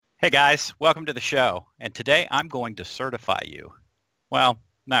Hey guys, welcome to the show. And today I'm going to certify you. Well,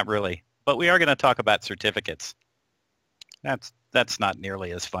 not really, but we are going to talk about certificates. That's not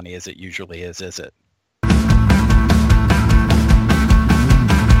nearly as funny as it usually is it?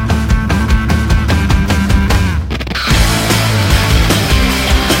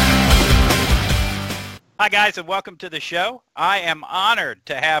 Hi guys, and welcome to the show. I am honored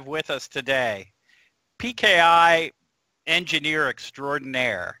to have with us today PKI engineer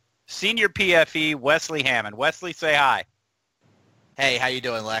extraordinaire, Senior PFE Wesley Hammond. Wesley, say hi. Hey, how you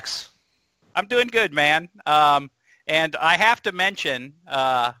doing, Lex? I'm doing good, man. And I have to mention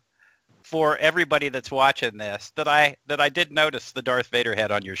for everybody that's watching this that I did notice the Darth Vader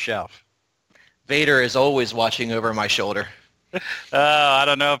head on your shelf. Vader is always watching over my shoulder. I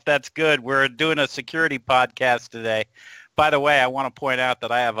don't know if that's good. We're doing a security podcast today. By the way, I want to point out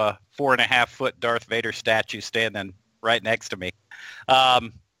that I have a 4.5-foot Darth Vader statue standing right next to me.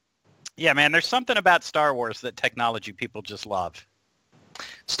 Yeah, man, there's something about Star Wars that technology people just love.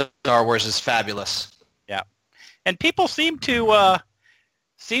 Star Wars is fabulous. Yeah. And people seem to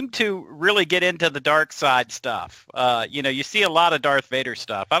really get into the dark side stuff. You see a lot of Darth Vader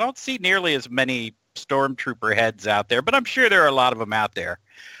stuff. I don't see nearly as many Stormtrooper heads out there, but I'm sure there are a lot of them out there.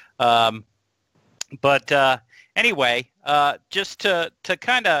 Anyway, just to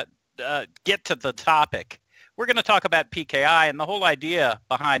kind of get to the topic, we're going to talk about PKI, and the whole idea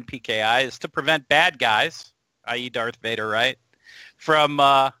behind PKI is to prevent bad guys, i.e. Darth Vader, right, from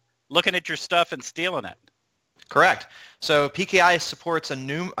looking at your stuff and stealing it. Correct. So PKI supports a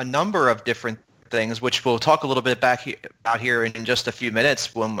number of different things, which we'll talk a little bit about here in just a few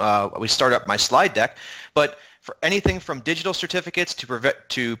minutes when we start up my slide deck. But for anything from digital certificates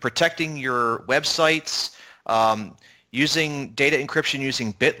to protecting your websites, using data encryption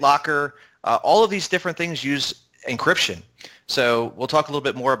using BitLocker, all of these different things use encryption. So we'll talk a little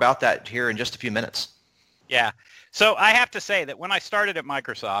bit more about that here in just a few minutes. Yeah. So I have to say that when I started at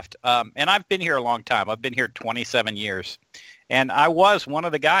Microsoft, and I've been here a long time, I've been here 27 years, and I was one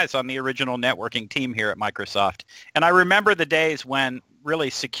of the guys on the original networking team here at Microsoft. And I remember the days when really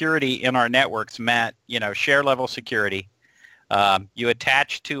security in our networks meant, share level security. You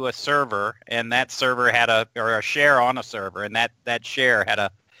attached to a server, and that server had a share on a server, and that share had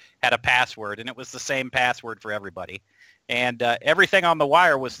a password, and it was the same password for everybody. And everything on the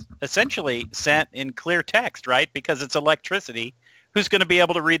wire was essentially sent in clear text, right? Because it's electricity. Who's going to be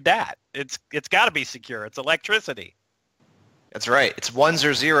able to read that? It's got to be secure. It's electricity. That's right. It's ones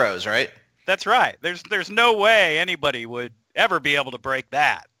or zeros, right? That's right. There's no way anybody would ever be able to break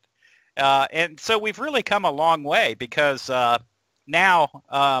that. And so we've really come a long way because now,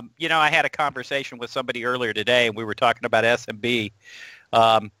 I had a conversation with somebody earlier today, and we were talking about SMB.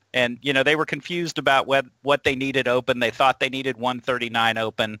 And, they were confused about what they needed open. They thought they needed 139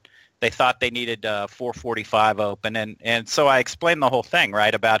 open. They thought they needed 445 open. And so I explained the whole thing,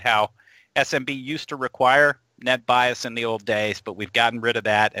 right, about how SMB used to require net bias in the old days, but we've gotten rid of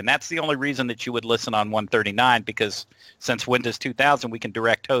that. And that's the only reason that you would listen on 139, because since Windows 2000, we can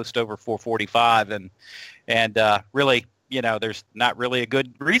direct host over 445. And really, there's not really a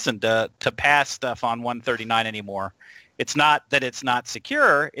good reason to pass stuff on 139 anymore. It's not that it's not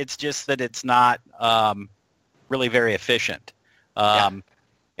secure. It's just that it's not really very efficient.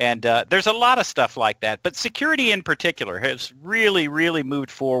 And there's a lot of stuff like that. But security in particular has really, really moved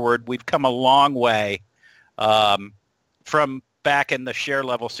forward. We've come a long way from back in the share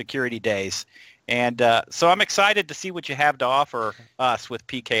level security days. And so I'm excited to see what you have to offer us with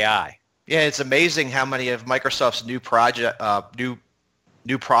PKI. Yeah, it's amazing how many of Microsoft's new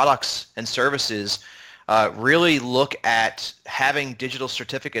products and services really look at having digital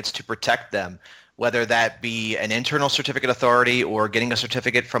certificates to protect them, whether that be an internal certificate authority or getting a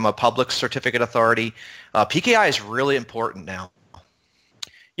certificate from a public certificate authority. PKI is really important now.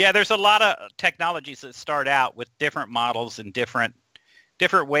 Yeah, there's a lot of technologies that start out with different models and different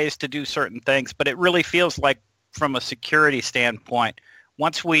ways to do certain things, but it really feels like from a security standpoint,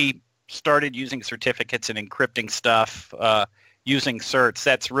 once we started using certificates and encrypting stuff using certs,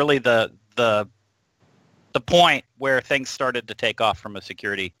 that's really the point where things started to take off from a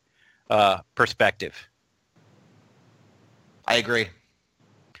security perspective. I agree.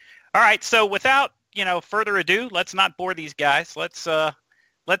 All right, so without further ado, let's not bore these guys.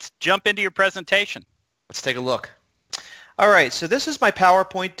 Let's jump into your presentation. Let's take a look. All right, so this is my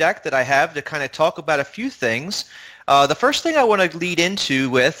PowerPoint deck that I have to kind of talk about a few things. The first thing I want to lead into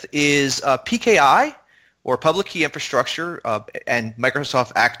with is PKI, or Public Key Infrastructure, and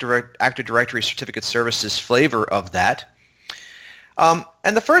Microsoft Active Directory Certificate Services flavor of that.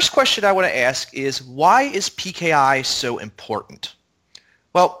 And the first question I want to ask is, why is PKI so important?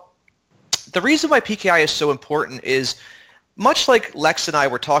 Well, the reason why PKI is so important is, much like Lex and I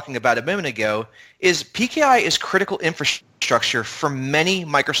were talking about a moment ago, is PKI is critical infrastructure for many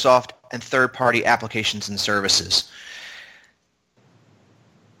Microsoft and third-party applications and services.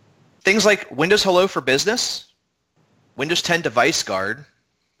 Things like Windows Hello for Business, Windows 10 Device Guard,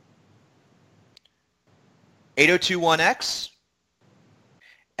 8021X,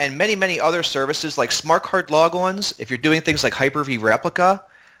 and many, many other services like Smart Card Logons. If you're doing things like Hyper-V Replica,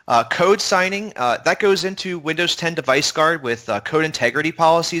 code signing, that goes into Windows 10 Device Guard with code integrity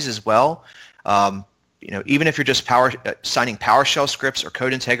policies as well. Even if you're just signing PowerShell scripts or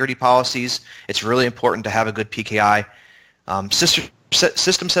code integrity policies, it's really important to have a good PKI.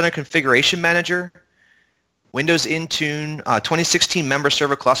 System Center Configuration Manager, Windows Intune, 2016 member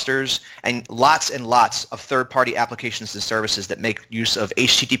server clusters, and lots of third-party applications and services that make use of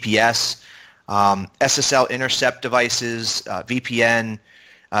HTTPS, SSL intercept devices, VPN,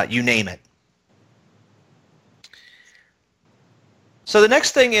 you name it. So the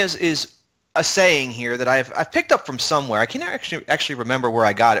next thing is a saying here that I've picked up from somewhere. I can't actually remember where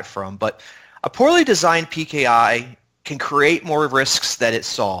I got it from, but a poorly designed PKI can create more risks that it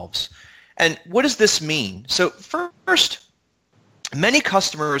solves. And what does this mean? So first, many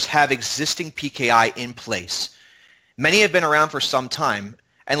customers have existing PKI in place. Many have been around for some time,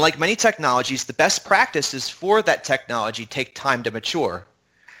 and like many technologies, the best practices for that technology take time to mature.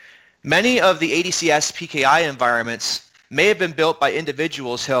 Many of the ADCS PKI environments may have been built by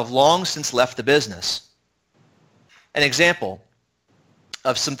individuals who have long since left the business. An example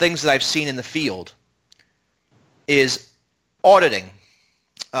of some things that I've seen in the field is auditing.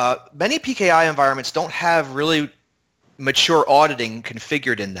 Many PKI environments don't have really mature auditing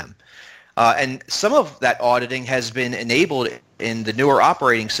configured in them. And some of that auditing has been enabled in the newer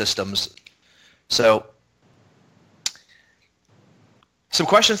operating systems. So some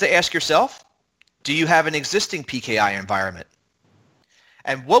questions to ask yourself: do you have an existing PKI environment?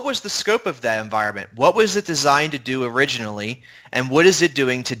 And what was the scope of that environment? What was it designed to do originally, and what is it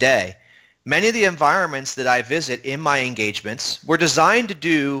doing today? Many of the environments that I visit in my engagements were designed to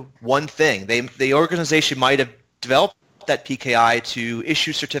do one thing. The organization might have developed that PKI to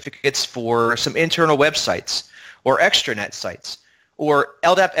issue certificates for some internal websites or extranet sites, or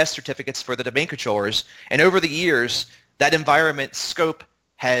LDAP-S certificates for the domain controllers. And over the years, that environment scope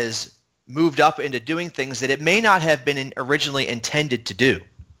has moved up into doing things that it may not have been originally intended to do.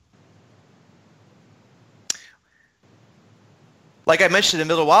 Like I mentioned a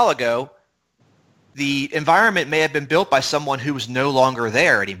little while ago, the environment may have been built by someone who was no longer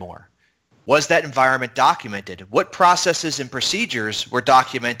there anymore. Was that environment documented? What processes and procedures were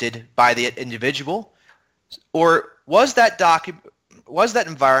documented by the individual? Or was that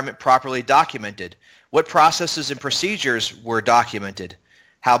environment properly documented? What processes and procedures were documented?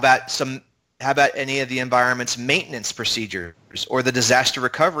 How about any of the environment's maintenance procedures or the disaster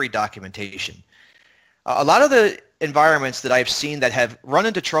recovery documentation? A lot of the environments that I've seen that have run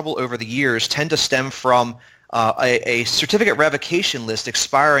into trouble over the years tend to stem from a certificate revocation list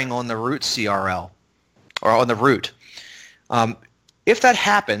expiring on the root CRL or on the root. If that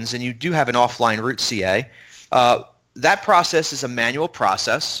happens and you do have an offline root CA, that process is a manual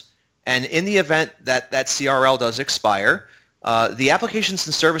process, and in the event that that CRL does expire, the applications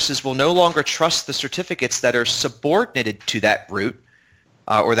and services will no longer trust the certificates that are subordinated to that root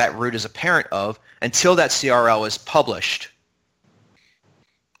or that root is a parent of until that CRL is published.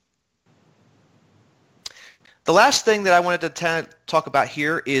 The last thing that I wanted to talk about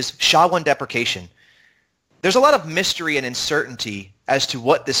here is SHA-1 deprecation. There's a lot of mystery and uncertainty as to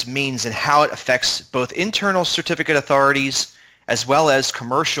what this means and how it affects both internal certificate authorities as well as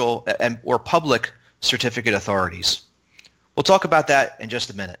commercial or public certificate authorities. We'll talk about that in just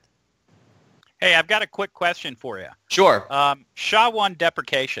a minute. Hey, I've got a quick question for you. Sure. SHA-1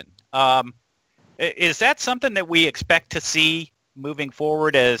 deprecation. Is that something that we expect to see moving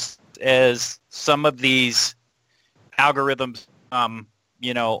forward as some of these algorithms,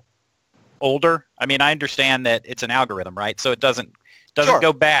 older? I mean, I understand that it's an algorithm, right? So it doesn't Sure.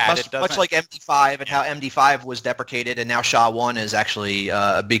 go bad. Much like MD5 and how MD5 was deprecated, and now SHA-1 is actually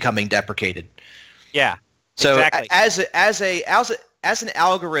becoming deprecated. Yeah. So exactly. as an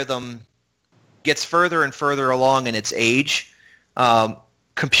algorithm gets further and further along in its age,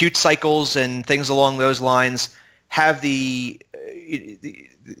 compute cycles and things along those lines have the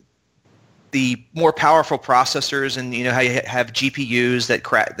more powerful processors, and how you have GPUs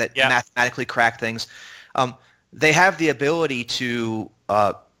that mathematically crack things. They have the ability to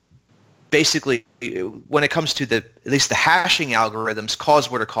basically, when it comes to at least the hashing algorithms,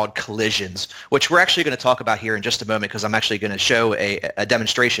 cause what are called collisions, which we're actually going to talk about here in just a moment, because I'm actually going to show a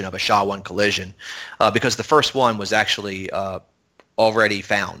demonstration of a SHA-1 collision, because the first one was actually already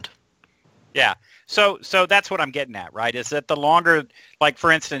found. Yeah. So that's what I'm getting at, right? Is that the longer, like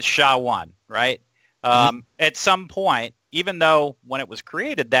for instance, SHA-1, right? At some point, even though when it was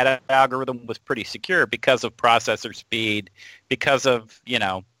created, that algorithm was pretty secure because of processor speed, because of,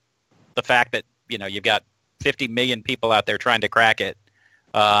 the fact that, you've got 50 million people out there trying to crack it,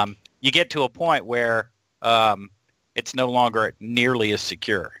 you get to a point where it's no longer nearly as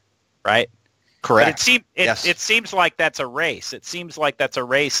secure, right? Correct. But it seems like that's a race. It seems like that's a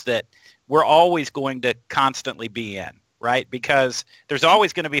race that we're always going to constantly be in, right? Because there's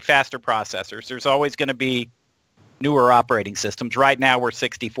always going to be faster processors. There's always going to be newer operating systems. Right now we're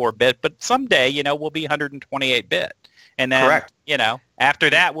 64-bit, but someday, we'll be 128-bit. And then, correct. After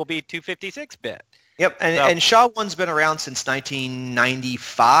that we'll be 256-bit. Yep, and SHA-1's been around since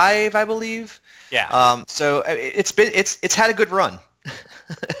 1995, I believe. Yeah. So it's had a good run.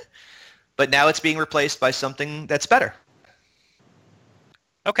 But now it's being replaced by something that's better.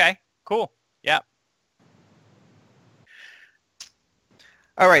 Okay, cool. Yeah.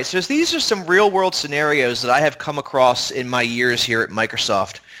 All right, so these are some real-world scenarios that I have come across in my years here at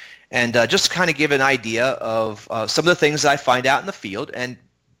Microsoft. And just to kind of give an idea of some of the things that I find out in the field. And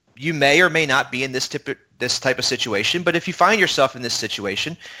you may or may not be in this type of situation, but if you find yourself in this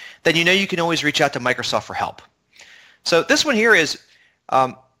situation, then you can always reach out to Microsoft for help. So this one here is,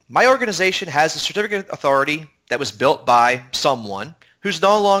 my organization has a certificate of authority that was built by someone who's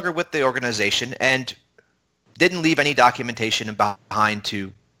no longer with the organization and didn't leave any documentation behind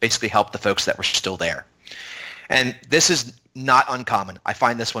to basically help the folks that were still there. And this is not uncommon. I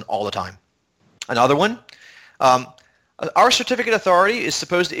find this one all the time. Another one, our certificate authority is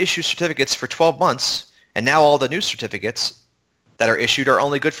supposed to issue certificates for 12 months, and now all the new certificates that are issued are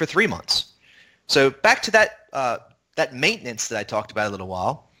only good for 3 months. So back to that maintenance that I talked about a little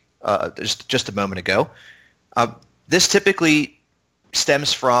while, just a moment ago. This typically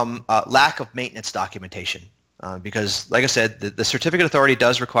stems from lack of maintenance documentation because, like I said, the certificate authority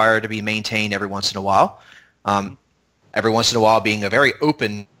does require to be maintained every once in a while. Every once in a while being a very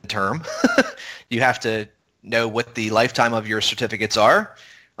open term. You have to know what the lifetime of your certificates are,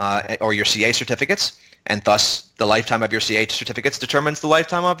 or your CA certificates, and thus the lifetime of your CA certificates determines the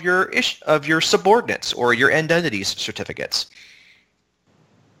lifetime of your subordinates or your end entities certificates.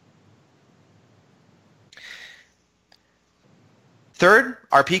 Third,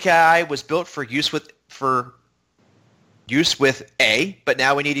 our PKI was built for use with A, but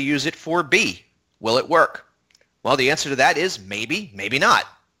now we need to use it for B. Will it work? Well, the answer to that is maybe, maybe not.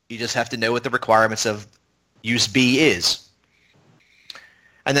 You just have to know what the requirements of use B is.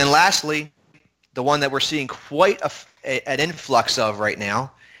 And then lastly, the one that we're seeing quite an influx of right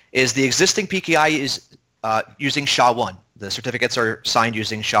now is the existing PKI is using SHA-1. The certificates are signed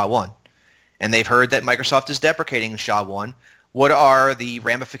using SHA-1. And they've heard that Microsoft is deprecating SHA-1. What are the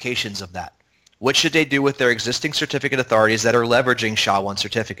ramifications of that? What should they do with their existing certificate authorities that are leveraging SHA-1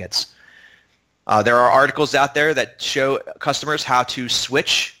 certificates? There are articles out there that show customers how to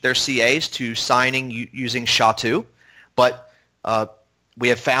switch their CAs to signing using SHA-2, but we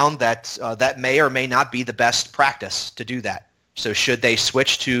have found that that may or may not be the best practice to do that. So should they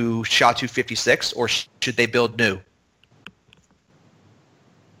switch to SHA-256 or should they build new?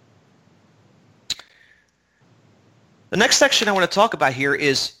 The next section I want to talk about here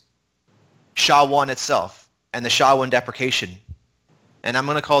is SHA-1 itself and the SHA-1 deprecation. And I'm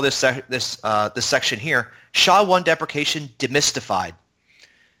going to call this section here SHA-1 deprecation demystified.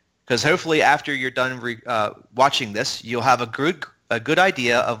 Because hopefully after you're done watching this, you'll have a good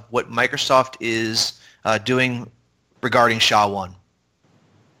idea of what Microsoft is doing regarding SHA-1.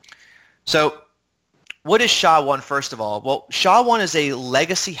 So what is SHA-1 first of all? Well, SHA-1 is a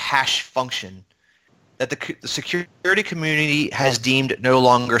legacy hash function that the security community has deemed no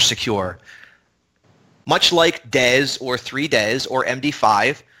longer secure. Much like DES or 3DES or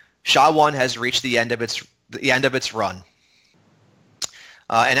MD5, SHA-1 has reached the end of its run.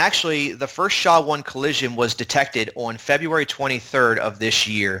 And actually, the first SHA-1 collision was detected on February 23rd of this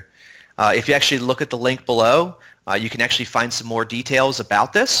year. If you actually look at the link below, you can actually find some more details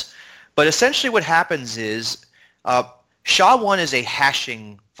about this. But essentially what happens is SHA-1 is a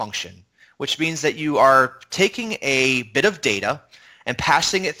hashing function, which means that you are taking a bit of data and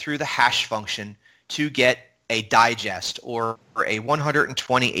passing it through the hash function to get a digest or a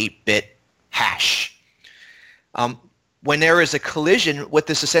 128-bit hash. When there is a collision, what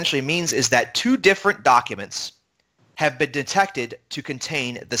this essentially means is that two different documents have been detected to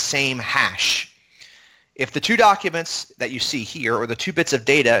contain the same hash. If the two documents that you see here, or the two bits of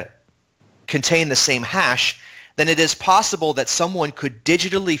data, contain the same hash, then it is possible that someone could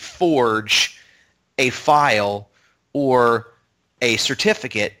digitally forge a file or a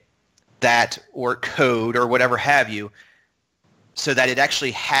certificate that, or code or whatever have you, so that it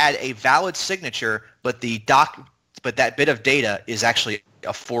actually had a valid signature, but that bit of data is actually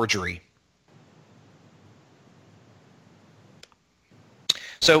a forgery.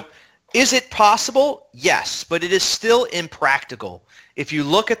 So is it possible? Yes, but it is still impractical. If you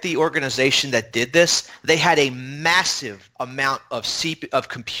look at the organization that did this, they had a massive amount of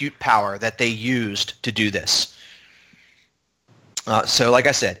compute power that they used to do this. So like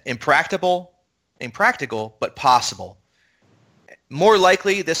I said, impractical, but possible. More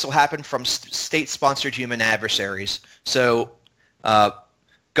likely, this will happen from state-sponsored human adversaries. So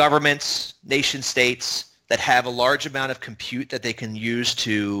governments, nation-states that have a large amount of compute that they can use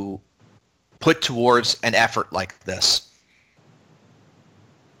to put towards an effort like this.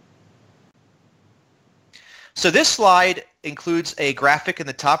 So this slide includes a graphic in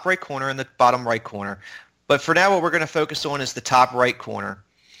the top right corner and the bottom right corner. But for now, what we're going to focus on is the top right corner.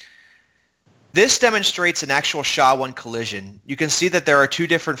 This demonstrates an actual SHA-1 collision. You can see that there are two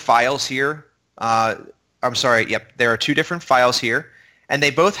different files here. There are two different files here, and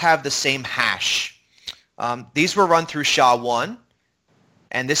they both have the same hash. These were run through SHA-1,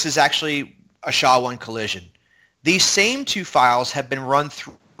 and this is actually a SHA-1 collision. These same two files have been run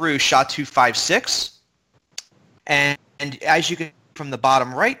through SHA-256, and as you can see from the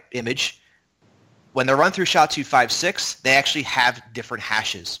bottom right image, when they're run through SHA-256, they actually have different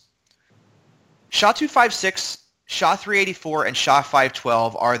hashes. SHA-256, SHA-384, and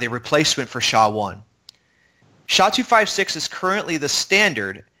SHA-512 are the replacement for SHA-1. SHA-256 is currently the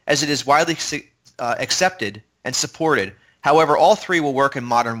standard as it is widely accepted and supported. However, all three will work in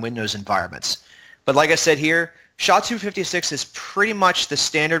modern Windows environments. But like I said here, SHA-256 is pretty much the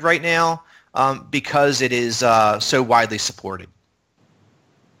standard right now because it is so widely supported.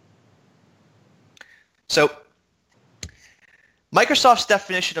 So Microsoft's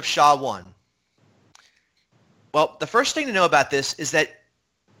definition of SHA-1. Well, the first thing to know about this is that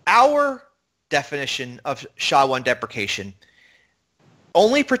our definition of SHA-1 deprecation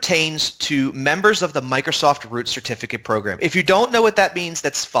only pertains to members of the Microsoft Root Certificate program. If you don't know what that means,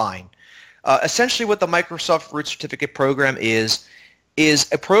 that's fine. Essentially what the Microsoft Root Certificate program is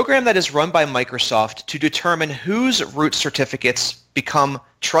a program that is run by Microsoft to determine whose root certificates become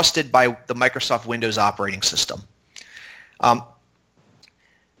trusted by the Microsoft Windows operating system.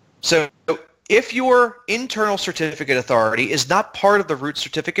 So if your internal certificate authority is not part of the root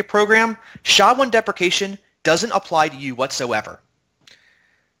certificate program, SHA-1 deprecation doesn't apply to you whatsoever.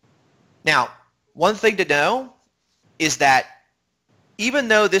 Now, one thing to know is that even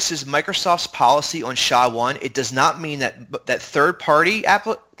though this is Microsoft's policy on SHA-1, it does not mean that third parties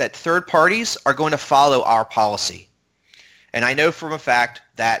are going to follow our policy. And I know from a fact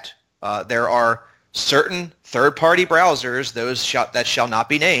that there are certain third-party browsers, that shall not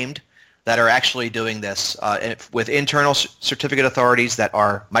be named, that are actually doing this with internal certificate authorities that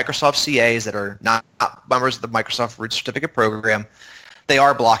are Microsoft CAs that are not members of the Microsoft Root Certificate program. They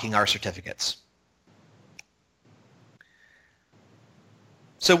are blocking our certificates.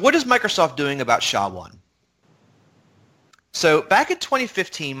 So what is Microsoft doing about SHA-1? So back in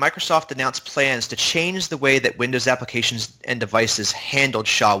 2015, Microsoft announced plans to change the way that Windows applications and devices handled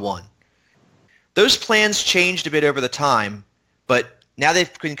SHA-1. Those plans changed a bit over the time, but now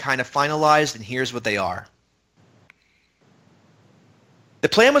they've been kind of finalized, and here's what they are. The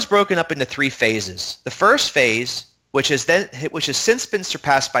plan was broken up into three phases. The first phase, which has since been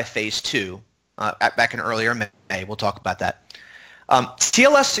surpassed by phase 2, back in earlier May, we'll talk about that.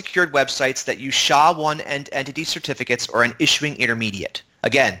 TLS secured websites that use SHA-1 and entity certificates or an issuing intermediate.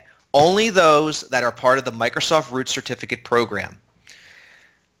 Again, only those that are part of the Microsoft Root Certificate program.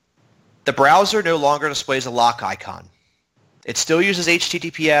 The browser no longer displays a lock icon. It still uses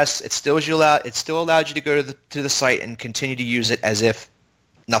HTTPS. It still allowed you to go to the site and continue to use it as if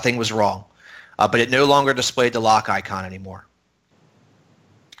nothing was wrong. But it no longer displayed the lock icon anymore.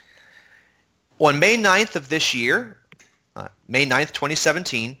 On May 9th of this year, May 9th,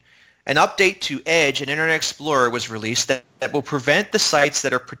 2017, an update to Edge and Internet Explorer was released that will prevent the sites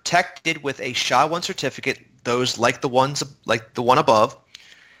that are protected with a SHA-1 certificate, those like the one above.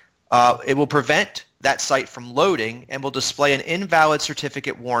 It will prevent that site from loading and will display an invalid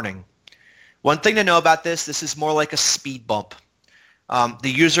certificate warning. One thing to know about this is more like a speed bump. The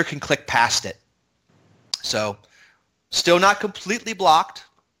user can click past it. So still not completely blocked,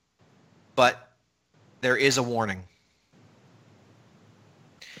 but there is a warning.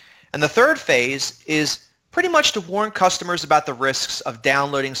 And the third phase is pretty much to warn customers about the risks of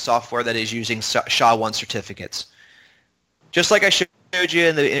downloading software that is using SHA-1 certificates. Just like I showed you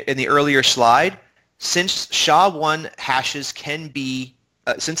in the earlier slide, since SHA-1 hashes can be,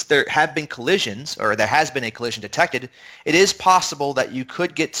 since there have been collisions, or there has been a collision detected, it is possible that you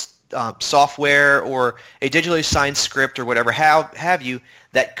could get software or a digitally signed script or whatever have you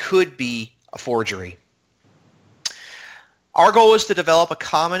that could be a forgery. Our goal is to develop a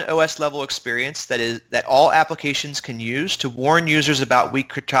common OS level experience that all applications can use to warn users about weak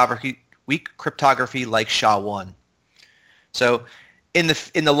cryptography like SHA-1. So in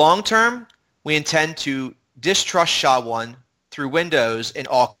the long term, we intend to distrust SHA-1 through Windows in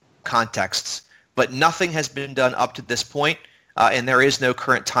all contexts, but nothing has been done up to this point, and there is no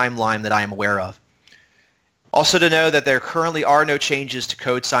current timeline that I am aware of. Also to know that there currently are no changes to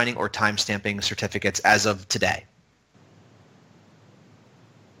code signing or timestamping certificates as of today.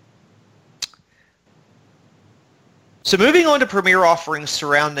 So moving on to premier offerings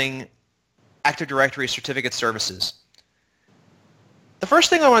surrounding Active Directory certificate services. The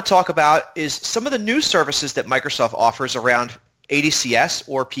first thing I want to talk about is some of the new services that Microsoft offers around ADCS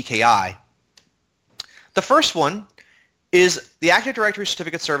or PKI. The first one is the Active Directory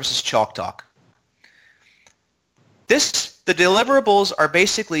Certificate Services Chalk Talk. The deliverables are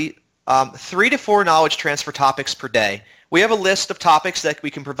basically 3 to 4 knowledge transfer topics per day. We have a list of topics that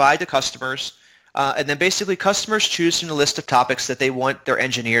we can provide to customers, and then basically customers choose from the list of topics that they want their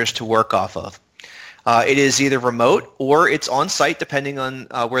engineers to work off of. It is either remote or it's on-site depending on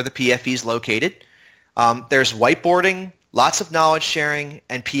where the PFE is located. There's whiteboarding, lots of knowledge sharing,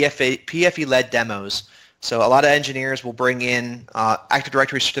 and PFE-led demos. So a lot of engineers will bring in Active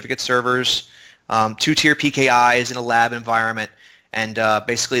Directory certificate servers, 2-tier PKIs in a lab environment, and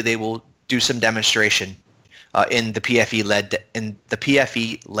basically they will do some demonstration in the PFE-led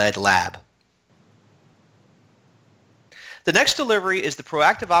lab. The next delivery is the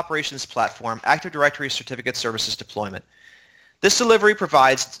Proactive Operations Platform Active Directory Certificate Services Deployment. This delivery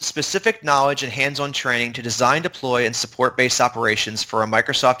provides specific knowledge and hands-on training to design, deploy, and support base operations for a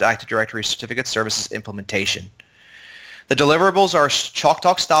Microsoft Active Directory Certificate Services implementation. The deliverables are Chalk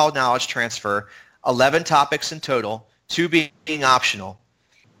Talk style knowledge transfer, 11 topics in total, 2 being optional.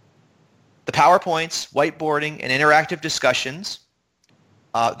 The PowerPoints, whiteboarding, and interactive discussions.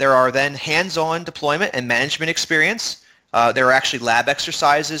 There are then hands-on deployment and management experience. There are actually lab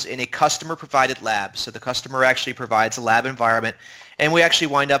exercises in a customer-provided lab. So the customer actually provides a lab environment, and we actually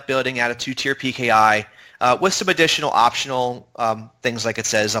wind up building out a 2-tier PKI with some additional optional things like it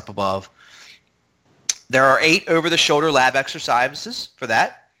says up above. There are 8 over-the-shoulder lab exercises for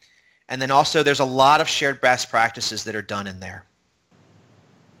that. And then also there's a lot of shared best practices that are done in there.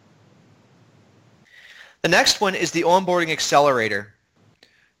 The next one is the Onboarding Accelerator.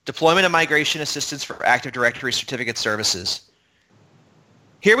 Deployment and Migration Assistance for Active Directory Certificate Services.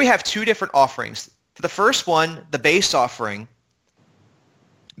 Here we have 2 different offerings. For the first one, the base offering,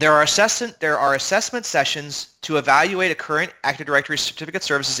 there are assessment sessions to evaluate a current Active Directory Certificate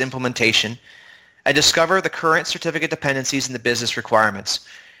Services implementation and discover the current certificate dependencies and the business requirements.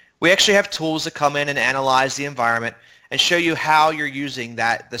 We actually have tools that come in and analyze the environment and show you how you're using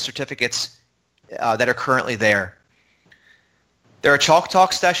the certificates that are currently there. There are Chalk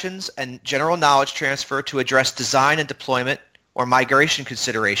Talk sessions and general knowledge transfer to address design and deployment or migration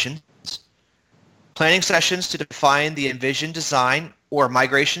considerations. Planning sessions to define the envisioned design or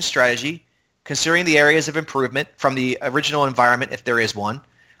migration strategy, considering the areas of improvement from the original environment if there is one,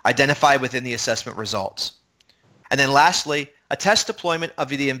 identified within the assessment results. And then lastly, a test deployment of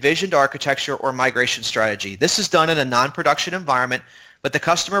the envisioned architecture or migration strategy. This is done in a non-production environment, but the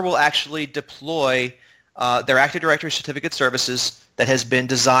customer will actually deploy their Active Directory Certificate Services that has been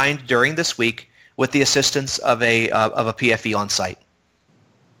designed during this week with the assistance of a PFE on site.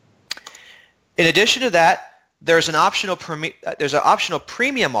 In addition to that, there's an optional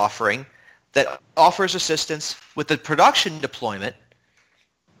premium offering that offers assistance with the production deployment,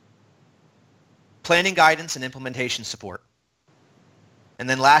 planning guidance, and implementation support. And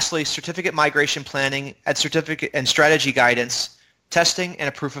then lastly, certificate migration planning and certificate and strategy guidance, testing, and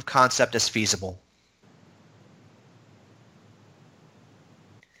a proof of concept as feasible.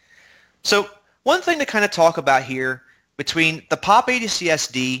 So one thing to kind of talk about here between the POP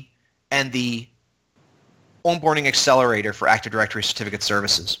ADCSD and the Onboarding Accelerator for Active Directory Certificate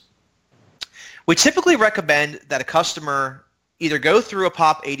Services. We typically recommend that a customer either go through a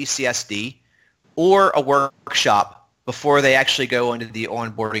POP ADCSD or a workshop before they actually go into the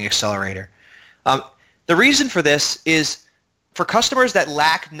Onboarding Accelerator. The reason for this is for customers that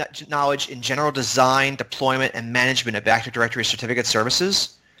lack knowledge in general design, deployment, and management of Active Directory Certificate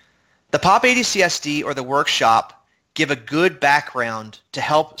Services, The POP ADCSD or the workshop give a good background to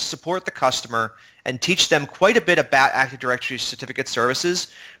help support the customer and teach them quite a bit about Active Directory certificate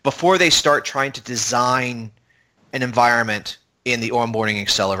services before they start trying to design an environment in the onboarding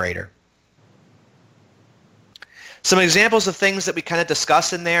accelerator. Some examples of things that we kind of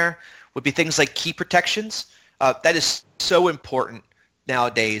discuss in there would be things like key protections. That is so important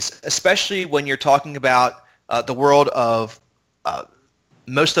nowadays, especially when you're talking about the world of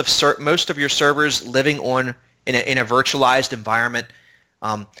most of your servers living in a virtualized environment.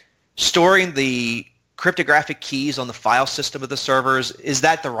 Storing the cryptographic keys on the file system of the servers, is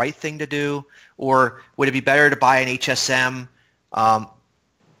that the right thing to do? Or would it be better to buy an HSM?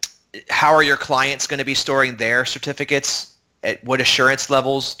 How are your clients going to be storing their certificates? At what assurance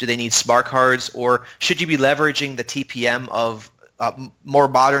levels? Do they need smart cards? Or should you be leveraging the TPM of more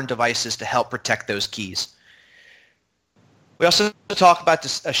modern devices to help protect those keys? We also talk about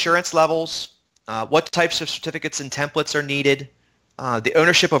the assurance levels, what types of certificates and templates are needed, the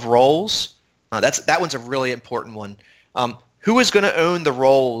ownership of roles. That one's a really important one. Who is going to own the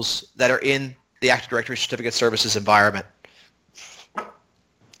roles that are in the Active Directory Certificate Services environment?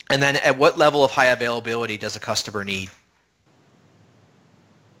 And then at what level of high availability does a customer need?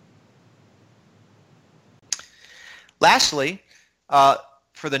 Lastly,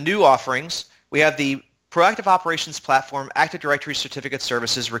 for the new offerings, we have the Proactive Operations Platform Active Directory Certificate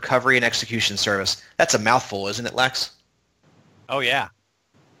Services Recovery and Execution Service. That's a mouthful, isn't it, Lex? Oh, yeah.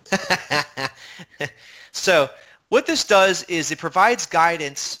 So what this does is it provides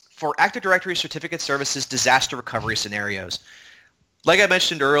guidance for Active Directory Certificate Services disaster recovery scenarios. Like I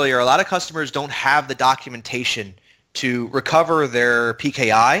mentioned earlier, a lot of customers don't have the documentation to recover their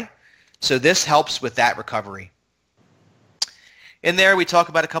PKI, so this helps with that recovery. In there, we talk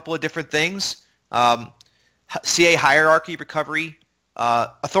about a couple of different things. CA hierarchy recovery,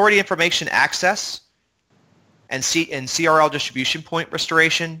 authority information access, and CRL distribution point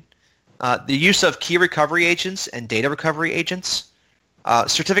restoration, the use of key recovery agents and data recovery agents,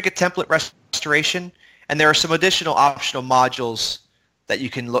 certificate template restoration, and there are some additional optional modules that you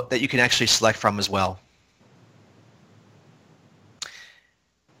can actually select from as well.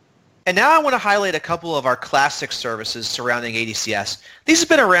 And now I want to highlight a couple of our classic services surrounding ADCS. These have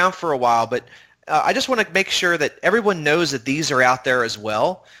been around for a while, but I just want to make sure that everyone knows that these are out there as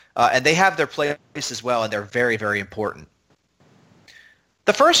well, and they have their place as well, and they're very, very important.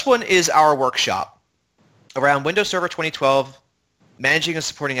 The first one is our workshop around Windows Server 2012, managing and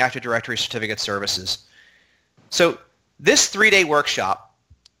supporting Active Directory certificate services. So this 3-day workshop,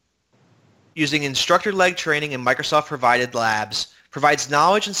 using instructor-led training and Microsoft-provided labs, provides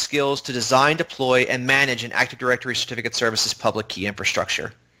knowledge and skills to design, deploy, and manage an Active Directory certificate services public key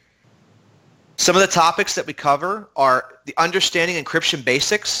infrastructure. Some of the topics that we cover are the understanding encryption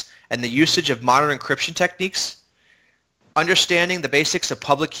basics and the usage of modern encryption techniques, understanding the basics of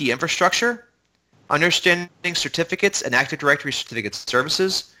public key infrastructure, understanding certificates and Active Directory certificate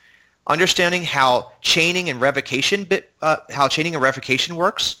services, understanding how chaining and revocation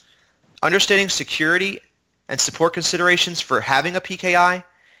works, understanding security and support considerations for having a PKI,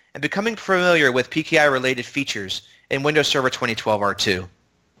 and becoming familiar with PKI-related features in Windows Server 2012 R2.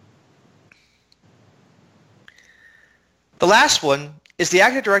 The last one is the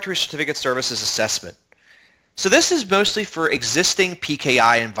Active Directory Certificate Services Assessment. So this is mostly for existing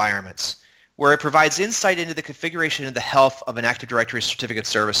PKI environments, where it provides insight into the configuration and the health of an Active Directory Certificate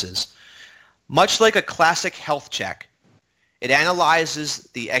Services. Much like a classic health check, it analyzes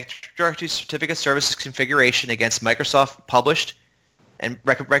the Active Directory Certificate Services configuration against Microsoft published and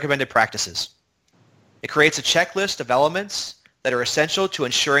recommended practices. It creates a checklist of elements that are essential to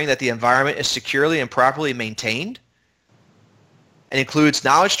ensuring that the environment is securely and properly maintained, and includes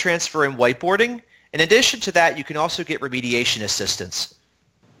knowledge transfer and whiteboarding. In addition to that, you can also get remediation assistance.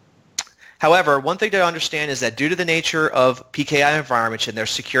 However, one thing to understand is that due to the nature of PKI environments and their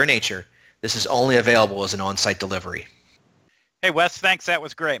secure nature, this is only available as an on-site delivery. Hey, Wes, thanks. That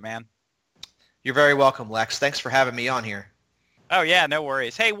was great, man. You're very welcome, Lex. Thanks for having me on here. Oh, yeah, no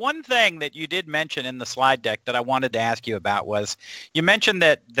worries. Hey, one thing that you did mention in the slide deck that I wanted to ask you about was you mentioned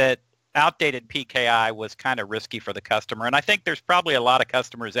that outdated PKI was kind of risky for the customer. And I think there's probably a lot of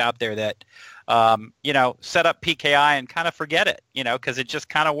customers out there that, set up PKI and kind of forget it, because it just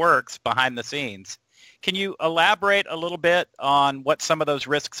kind of works behind the scenes. Can you elaborate a little bit on what some of those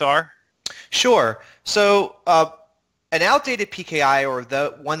risks are? Sure. So an outdated PKI, or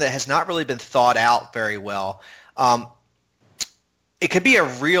the one that has not really been thought out very well, it could be a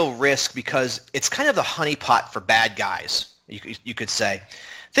real risk because it's kind of the honeypot for bad guys, you could say.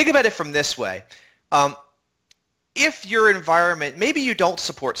 Think about it from this way. if your environment, maybe you don't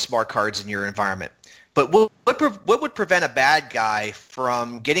support smart cards in your environment, but what would prevent a bad guy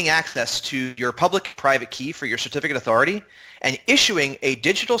from getting access to your public-private key for your certificate authority and issuing a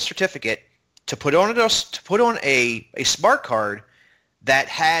digital certificate to put on a smart card that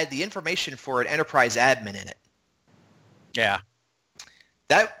had the information for an enterprise admin in it? Yeah.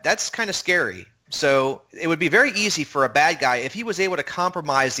 That's kind of scary. So it would be very easy for a bad guy, if he was able to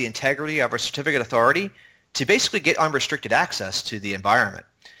compromise the integrity of a certificate authority, to basically get unrestricted access to the environment.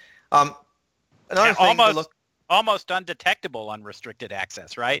 Another thing to look, almost undetectable unrestricted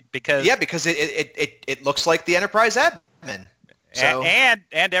access, right? Because it looks like the enterprise admin. So, and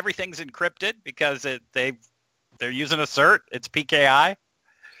everything's encrypted because they're using a cert. It's PKI.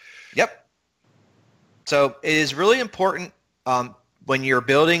 Yep. So it is really important when you're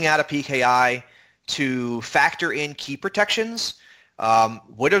building out a PKI to factor in key protections.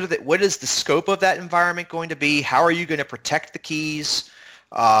 What is the scope of that environment going to be? How are you going to protect the keys?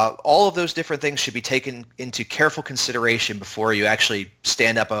 All of those different things should be taken into careful consideration before you actually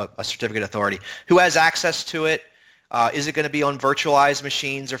stand up a certificate authority. Who has access to it? Is it going to be on virtualized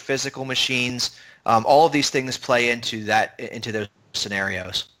machines or physical machines? All of these things play into those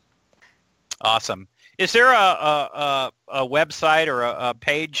scenarios. Awesome. Is there a website or a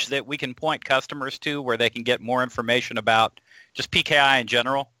page that we can point customers to where they can get more information about just PKI in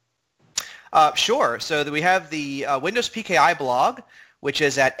general? Sure. So we have the Windows PKI blog, which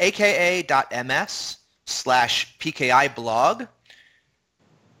is at aka.ms/PKI blog.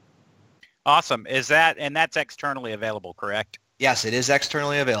 Awesome. That's externally available, correct? Yes, it is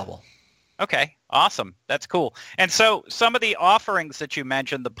externally available. Okay. Awesome. That's cool. And so some of the offerings that you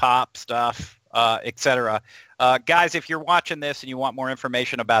mentioned, the POP stuff, et cetera, guys, if you're watching this and you want more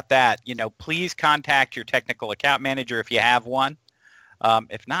information about that, please contact your technical account manager if you have one.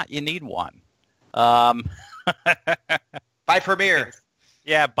 If not, you need one. Buy Premier.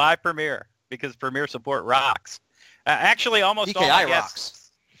 Yeah, buy Premier because Premier support rocks. Actually, almost PKI all my guests rocks.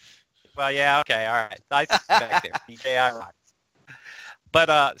 Well, yeah, okay, all right. I suspect there. PKI rocks.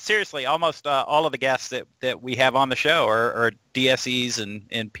 But seriously, almost all of the guests that we have on the show are DSEs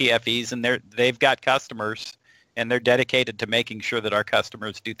and PFEs, and they've got customers, and they're dedicated to making sure that our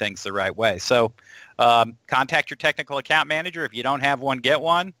customers do things the right way. So contact your technical account manager. If you don't have one, get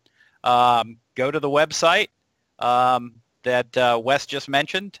one. Go to the website that Wes just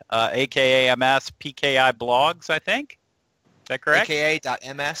mentioned, AKAMS PKI blogs, I think. Is that correct?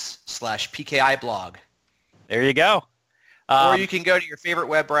 aka.ms/PKI blog. There you go. Or you can go to your favorite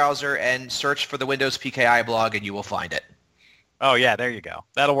web browser and search for the Windows PKI blog, and you will find it. Oh, yeah, there you go.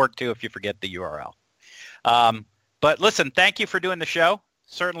 That'll work, too, if you forget the URL. But listen, thank you for doing the show.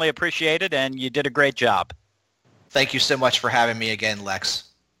 Certainly appreciate it, and you did a great job. Thank you so much for having me again, Lex.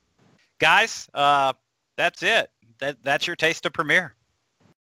 Guys, that's it. That's your taste of Premier.